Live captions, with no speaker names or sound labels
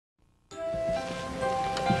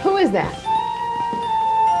is that?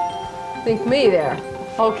 Think me there.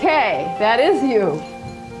 Okay, that is you.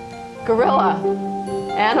 Gorilla,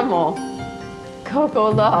 animal,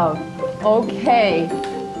 Koko love. Okay,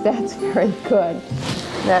 that's very good.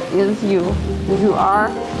 That is you. You are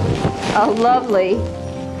a lovely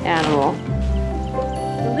animal.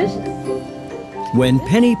 Delicious. When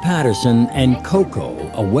Penny Patterson and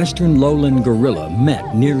Koko, a western lowland gorilla,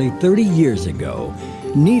 met nearly 30 years ago,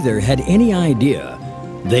 neither had any idea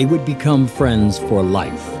they would become friends for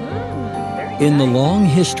life. In the long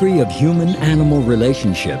history of human-animal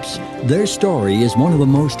relationships, their story is one of the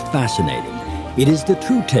most fascinating. It is the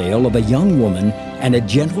true tale of a young woman and a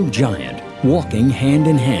gentle giant walking hand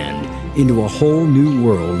in hand into a whole new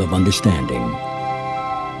world of understanding.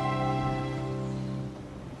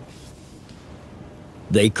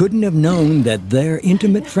 They couldn't have known that their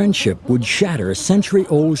intimate friendship would shatter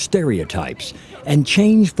century-old stereotypes and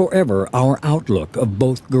change forever our outlook of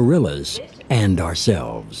both gorillas and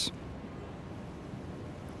ourselves.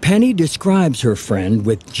 Penny describes her friend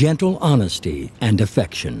with gentle honesty and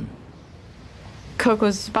affection.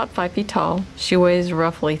 Koko's about 5 feet tall. She weighs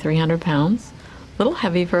roughly 300 pounds. A little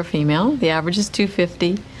heavy for a female. The average is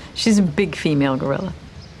 250. She's a big female gorilla.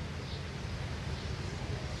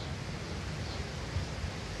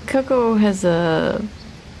 Koko has a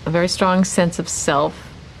very strong sense of self.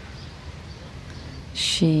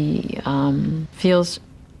 She feels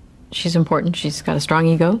she's important. She's got a strong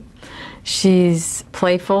ego. She's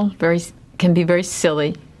playful, can be very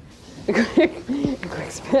silly. A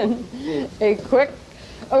quick spin, a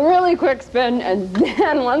really quick spin, and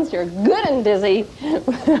then once you're good and dizzy,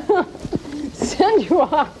 send you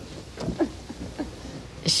off.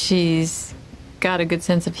 She's got a good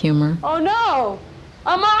sense of humor. Oh no!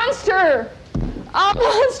 A monster! A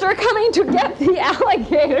monster coming to get the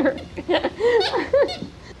alligator!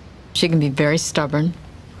 She can be very stubborn,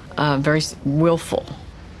 very willful.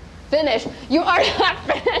 Finish. You are not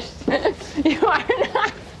finished. You are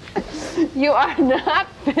not. You are not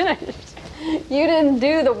finished. You didn't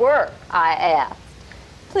do the work I asked.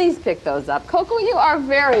 Please pick those up. Koko, you are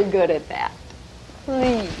very good at that.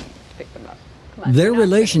 Please pick them up. Come on. Their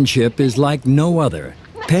relationship is like no other.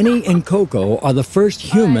 Penny and Koko are the first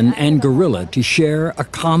human and gorilla to share a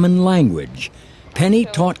common language. Penny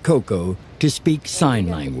taught Koko to speak sign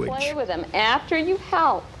language. Play with them after you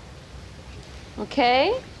help.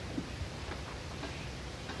 Okay?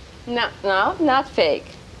 No, not fake.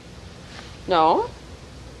 No?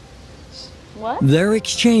 What? Their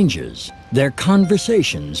exchanges, their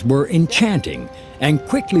conversations were enchanting and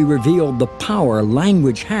quickly revealed the power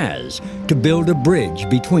language has to build a bridge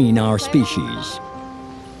between our species.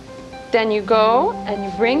 Then you go and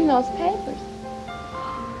you bring those papers.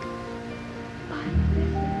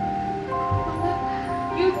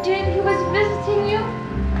 You did? He was visiting you?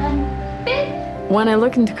 And big? When I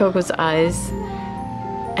look into Koko's eyes,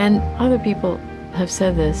 and other people have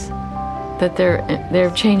said this, that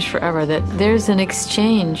they're changed forever, that there's an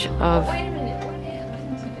exchange of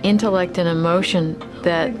intellect and emotion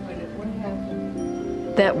that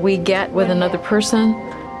we get with another person.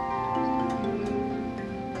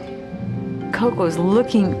 Koko's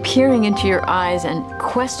peering into your eyes and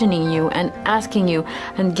questioning you and asking you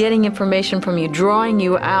and getting information from you, drawing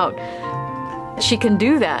you out. She can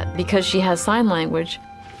do that because she has sign language.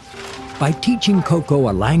 By teaching Koko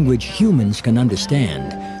a language humans can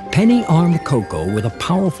understand, Penny armed Koko with a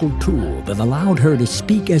powerful tool that allowed her to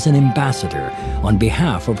speak as an ambassador on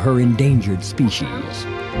behalf of her endangered species.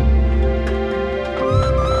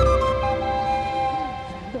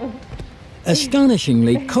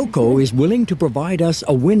 Astonishingly, Koko is willing to provide us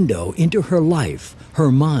a window into her life,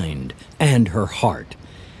 her mind, and her heart.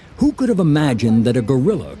 Who could have imagined that a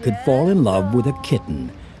gorilla could fall in love with a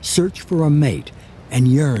kitten, search for a mate, and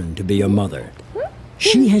yearn to be a mother?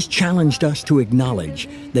 She has challenged us to acknowledge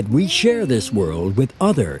that we share this world with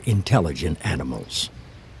other intelligent animals.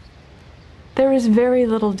 There is very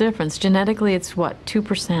little difference. Genetically, it's what,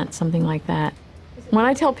 2%, something like that. When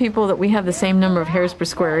I tell people that we have the same number of hairs per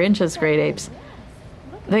square inch as great apes,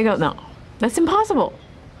 they go, no, that's impossible.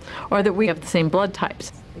 Or that we have the same blood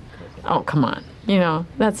types. Oh, come on,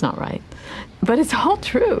 that's not right. But it's all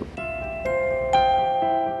true.